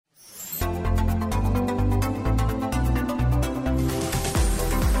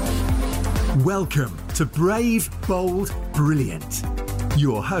Welcome to Brave, Bold, Brilliant.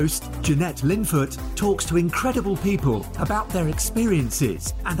 Your host, Jeanette Linfoot, talks to incredible people about their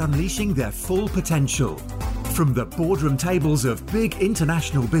experiences and unleashing their full potential. From the boardroom tables of big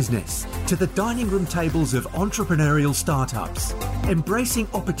international business to the dining room tables of entrepreneurial startups, embracing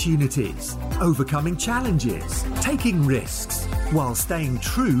opportunities, overcoming challenges, taking risks, while staying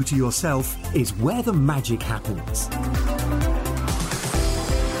true to yourself is where the magic happens.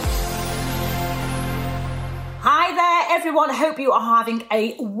 Hi there, everyone. I hope you are having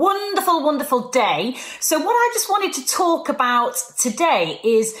a wonderful, wonderful day. So what I just wanted to talk about today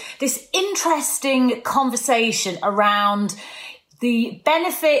is this interesting conversation around the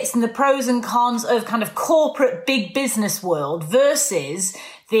benefits and the pros and cons of kind of corporate big business world versus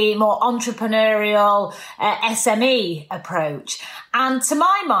the more entrepreneurial SME approach. And to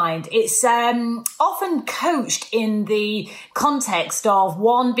my mind, it's often couched in the context of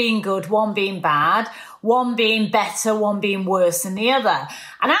one being good, one being bad, one being better, one being worse than the other.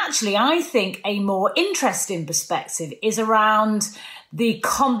 And actually, I think a more interesting perspective is around the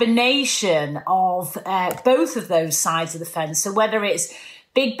combination of both of those sides of the fence. So whether it's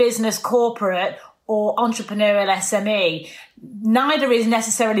big business, corporate, or entrepreneurial SME, neither is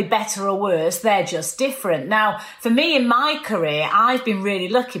necessarily better or worse. They're just different. Now, for me in my career, I've been really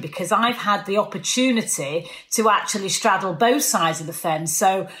lucky because I've had the opportunity to actually straddle both sides of the fence.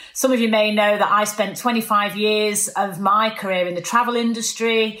 So some of you may know that I spent 25 years of my career in the travel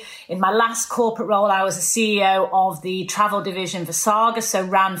industry. In my last corporate role, I was a CEO of the travel division for Saga, so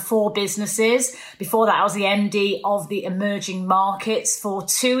ran 4 businesses. Before that, I was the MD of the emerging markets for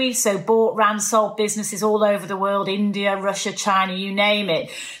TUI, so bought, ran, sold businesses all over the world, India, Russia, China, you name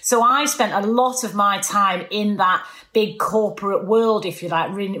it. So I spent a lot of my time in that big corporate world, if you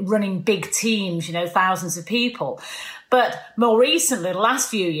like, running big teams, thousands of people. But more recently, the last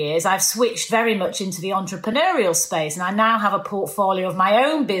few years, I've switched very much into the entrepreneurial space, and I now have a portfolio of my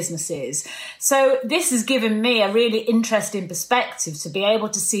own businesses. So this has given me a really interesting perspective to be able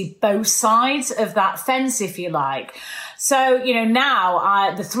to see both sides of that fence, if you like. So,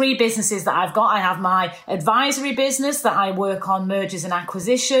 now the 3 businesses that I've got, I have my advisory business that I work on mergers and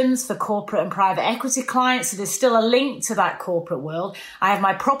acquisitions for corporate and private equity clients. So there's still a link to that corporate world. I have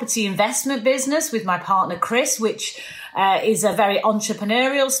my property investment business with my partner, Chris, which is a very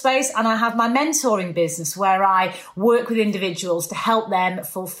entrepreneurial space. And I have my mentoring business where I work with individuals to help them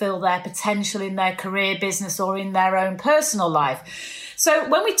fulfill their potential in their career, business, or in their own personal life. So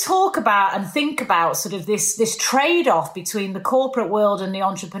when we talk about and think about sort of this trade-off between the corporate world and the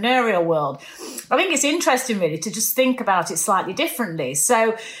entrepreneurial world, I think it's interesting really to just think about it slightly differently.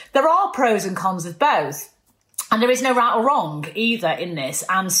 So there are pros and cons of both. And there is no right or wrong either in this.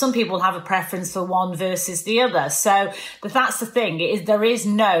 And some people have a preference for one versus the other. So that's the thing. There is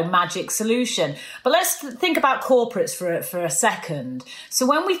no magic solution. But let's think about corporates for a second. So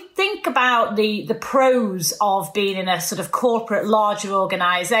when we think about the pros of being in a sort of corporate larger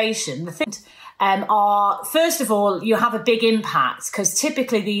organization, the things are, first of all, you have a big impact because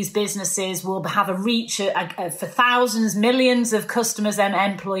typically these businesses will have a reach for thousands, millions of customers and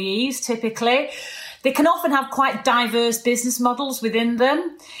employees typically. They can often have quite diverse business models within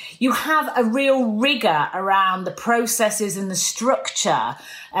them. You have a real rigor around the processes and the structure.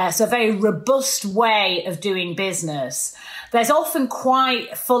 So a very robust way of doing business. There's often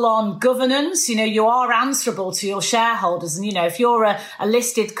quite full-on governance. You are answerable to your shareholders. And, if you're a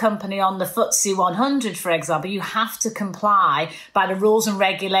listed company on the FTSE 100, for example, you have to comply by the rules and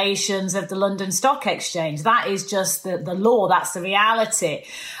regulations of the London Stock Exchange. That is just the law. That's the reality.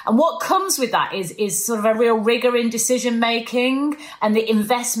 And what comes with that is sort of a real rigor in decision-making and the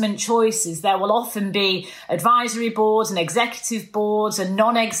investment choices. There will often be advisory boards and executive boards and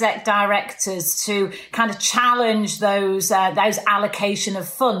non-exec directors to kind of challenge those allocation of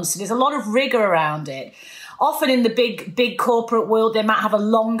funds. So there's a lot of rigor around it. Often in the big corporate world, they might have a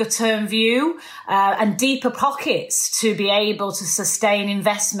longer term view and deeper pockets to be able to sustain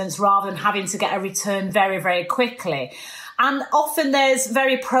investments rather than having to get a return very, very quickly. And often there's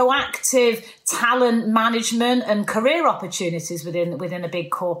very proactive talent management and career opportunities within a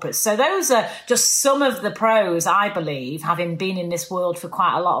big corporate. So those are just some of the pros, I believe, having been in this world for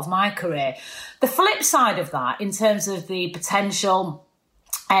quite a lot of my career. The flip side of that, in terms of the potential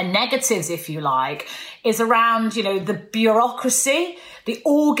negatives, if you like, is around, the bureaucracy. The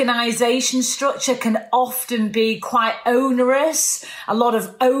organisation structure can often be quite onerous, a lot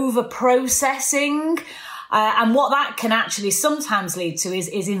of over-processing. And what that can actually sometimes lead to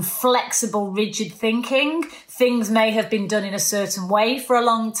is inflexible, rigid thinking. Things may have been done in a certain way for a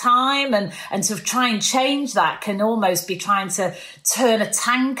long time, and to try and change that can almost be trying to turn a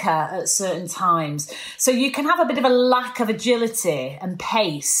tanker at certain times. So you can have a bit of a lack of agility and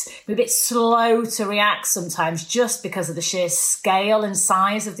pace, be a bit slow to react sometimes just because of the sheer scale and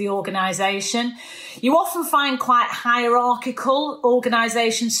size of the organisation. You often find quite hierarchical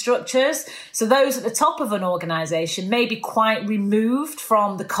organisation structures. So those at the top of an organisation may be quite removed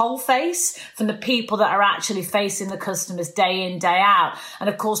from the coalface, from the people that are actually facing the customers day in, day out. And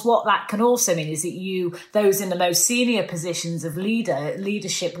of course, what that can also mean is that those in the most senior positions of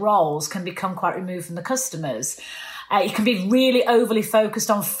leadership roles can become quite removed from the customers. You can be really overly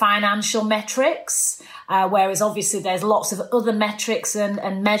focused on financial metrics, whereas obviously there's lots of other metrics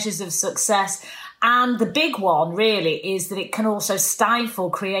and measures of success. And the big one really is that it can also stifle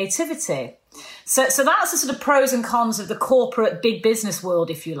creativity. So that's the sort of pros and cons of the corporate big business world,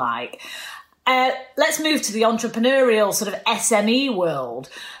 if you like. Let's move to the entrepreneurial sort of SME world.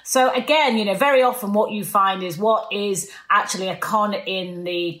 So again, very often what you find is what is actually a con in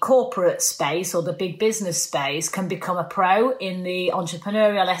the corporate space or the big business space can become a pro in the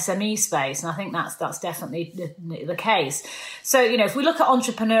entrepreneurial SME space. And I think that's definitely the case. So, if we look at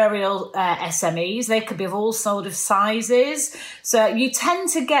entrepreneurial SMEs, they could be of all sort of sizes. So you tend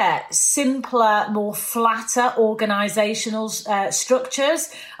to get simpler, more flatter organizational structures.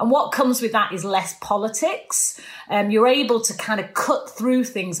 And what comes with that is less politics. You're able to kind of cut through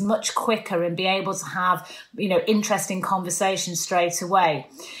things much quicker and be able to have, interesting conversations straight away.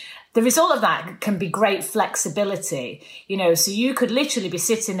 The result of that can be great flexibility, so you could literally be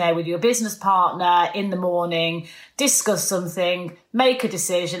sitting there with your business partner in the morning, discuss something, make a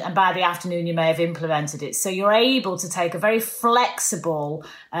decision, and by the afternoon you may have implemented it. So you're able to take a very flexible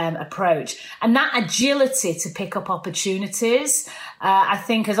approach. And that agility to pick up opportunities, I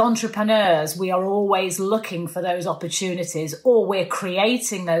think as entrepreneurs, we are always looking for those opportunities, or we're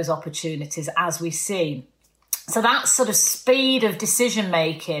creating those opportunities as we see. So that sort of speed of decision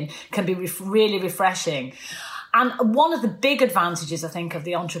making can be really refreshing. And one of the big advantages, I think, of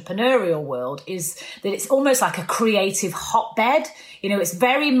the entrepreneurial world is that it's almost like a creative hotbed. It's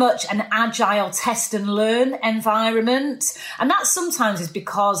very much an agile test and learn environment. And that sometimes is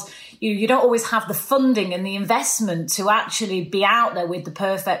because you don't always have the funding and the investment to actually be out there with the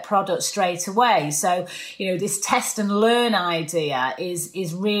perfect product straight away. So, this test and learn idea is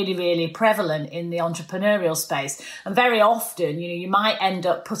really, really prevalent in the entrepreneurial space. And very often, you might end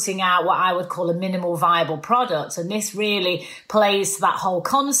up putting out what I would call a minimal viable product. And this really plays to that whole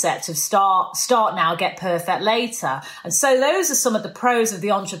concept of start now, get perfect later. And so those are some of the pros of the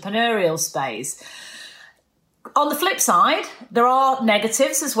entrepreneurial space. On the flip side, there are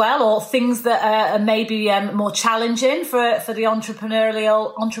negatives as well, or things that are maybe more challenging for the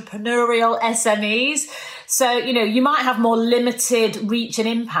entrepreneurial SMEs. So, you might have more limited reach and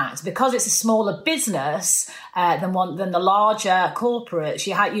impact because it's a smaller business than the larger corporates.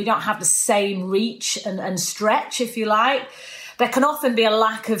 You don't have the same reach and stretch, if you like. There can often be a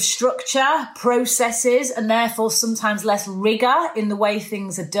lack of structure, processes, and therefore sometimes less rigor in the way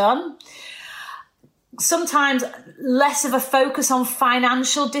things are done. Sometimes less of a focus on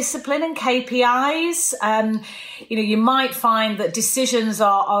financial discipline and KPIs. You might find that decisions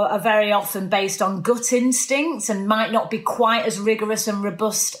are very often based on gut instincts and might not be quite as rigorous and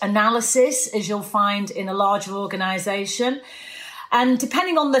robust analysis as you'll find in a larger organisation. And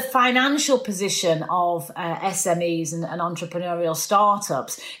depending on the financial position of SMEs and entrepreneurial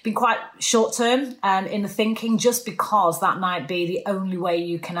startups, been quite short term in the thinking, just because that might be the only way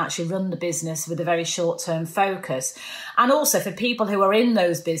you can actually run the business with a very short term focus. And also for people who are in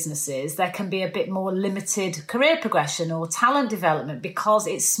those businesses, there can be a bit more limited career progression or talent development because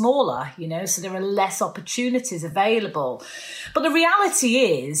it's smaller, so there are less opportunities available. But the reality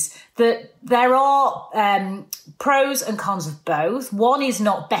is that there are pros and cons of both. One is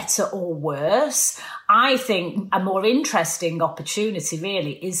not better or worse. I think a more interesting opportunity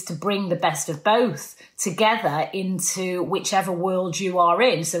really is to bring the best of both together into whichever world you are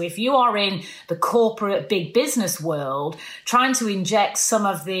in. So if you are in the corporate big business world, trying to inject some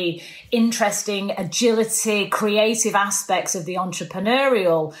of the interesting agility, creative aspects of the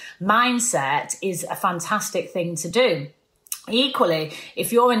entrepreneurial mindset is a fantastic thing to do. Equally,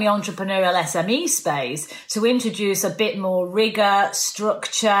 if you're in the entrepreneurial SME space, to introduce a bit more rigor,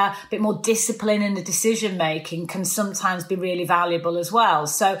 structure, a bit more discipline in the decision making can sometimes be really valuable as well.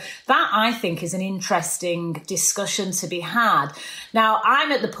 So that, I think, is an interesting discussion to be had. Now,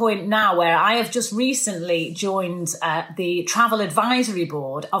 I'm at the point now where I have just recently joined the travel advisory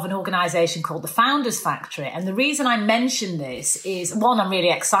board of an organisation called the Founders Factory. And the reason I mention this is, one, I'm really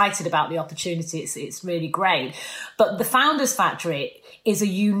excited about the opportunity. It's really great. But the Founders Factory is a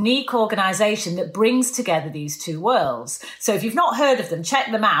unique organisation that brings together these two worlds. So if you've not heard of them, check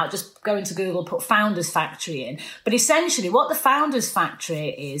them out. Just go into Google, put Founders Factory in. But essentially what the Founders Factory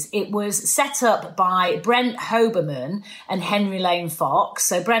is, it was set up by Brent Hoberman and Henry Lane Fox.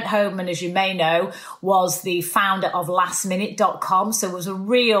 So Brent Hoberman, as you may know, was the founder of lastminute.com. So was a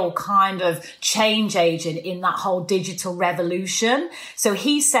real kind of change agent in that whole digital revolution. So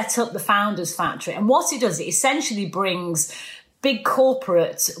he set up the Founders Factory. And what it does, it essentially brings big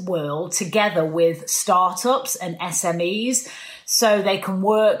corporate world together with startups and SMEs so they can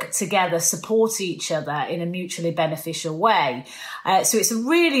work together, support each other in a mutually beneficial way. So it's a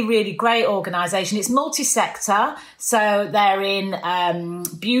really, really great organisation. It's multi-sector. So they're in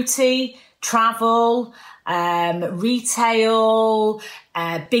beauty, travel, retail,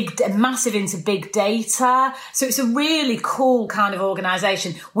 massive into big data. So it's a really cool kind of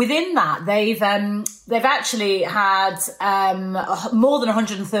organisation. Within that, they've actually had more than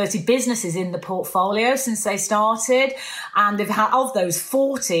 130 businesses in the portfolio since they started, and they've had, of those,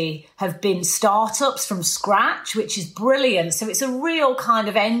 40 have been startups from scratch, which is brilliant. So it's a real kind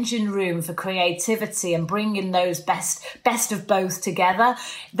of engine room for creativity and bringing those best of both together.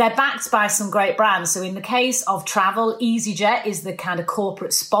 They're backed by some great brands. So in the case of travel, EasyJet is the kind of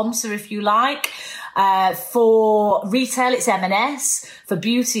corporate sponsor, if you like. For retail, it's M&S. For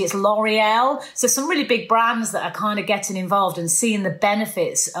beauty, it's L'Oreal. So some really big brands that are kind of getting involved and seeing the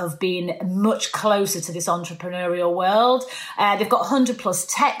benefits of being much closer to this entrepreneurial world. They've got 100 plus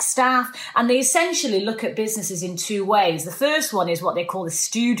tech staff, and they essentially look at businesses in two ways. The first one is what they call the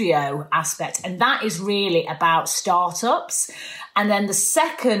studio aspect, and that is really about startups. And then the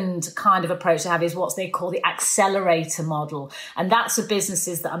second kind of approach they have is what they call the accelerator model. And that's for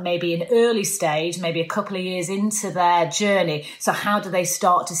businesses that are maybe in early stage, maybe a couple of years into their journey. So how do they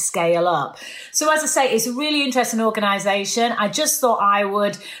start to scale up? So as I say, it's a really interesting organisation. I just thought I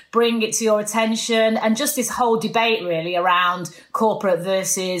would bring it to your attention, and just this whole debate really around corporate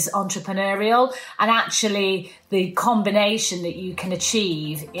versus entrepreneurial, and actually the combination that you can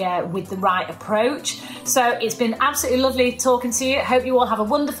achieve with the right approach. So it's been absolutely lovely talking to you. I hope you all have a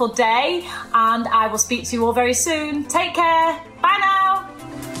wonderful day, and I will speak to you all very soon. Take care. Bye now.